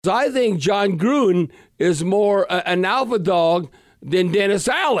I think John Gruden is more an alpha dog than Dennis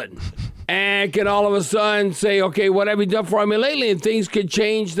Allen. And can all of a sudden say, okay, what have you done for me lately? And things could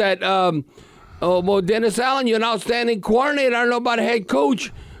change that, well, Dennis Allen, you're an outstanding coordinator. I don't know about a head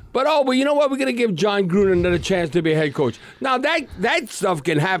coach. But, you know what? We're going to give John Gruden another chance to be a head coach. Now, that stuff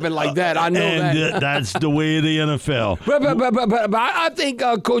can happen like that. I know that. That's the way of the NFL. But I think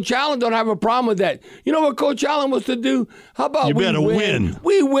Coach Allen don't have a problem with that. You know what Coach Allen wants to do? How about we win?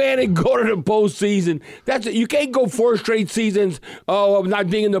 We win and go to the postseason. That's it. You can't go 4 straight seasons of not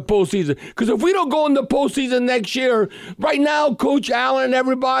being in the postseason. Because if we don't go in the postseason next year, right now, Coach Allen and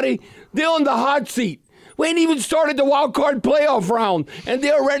everybody, they're on the hot seat. We ain't even started the wild card playoff round, and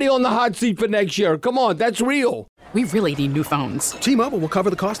they're already on the hot seat for next year. Come on, that's real. We really need new phones. T-Mobile will cover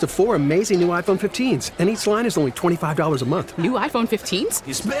the cost of 4 amazing new iPhone 15s, and each line is only $25 a month. New iPhone 15s?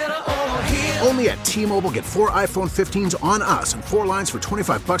 It's better over here. Only at T-Mobile, get 4 iPhone 15s on us and 4 lines for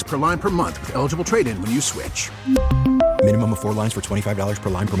 $25 per line per month with eligible trade-in when you switch. Minimum of 4 lines for $25 per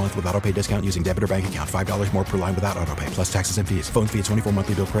line per month with autopay discount using debit or bank account. $5 more per line without autopay, plus taxes and fees. Phone fee at 24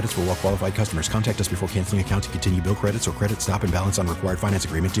 monthly bill credits for well-qualified customers. Contact us before canceling account to continue bill credits or credit stop and balance on required finance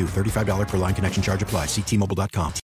agreement due. $35 per line connection charge applies. See T-Mobile.com.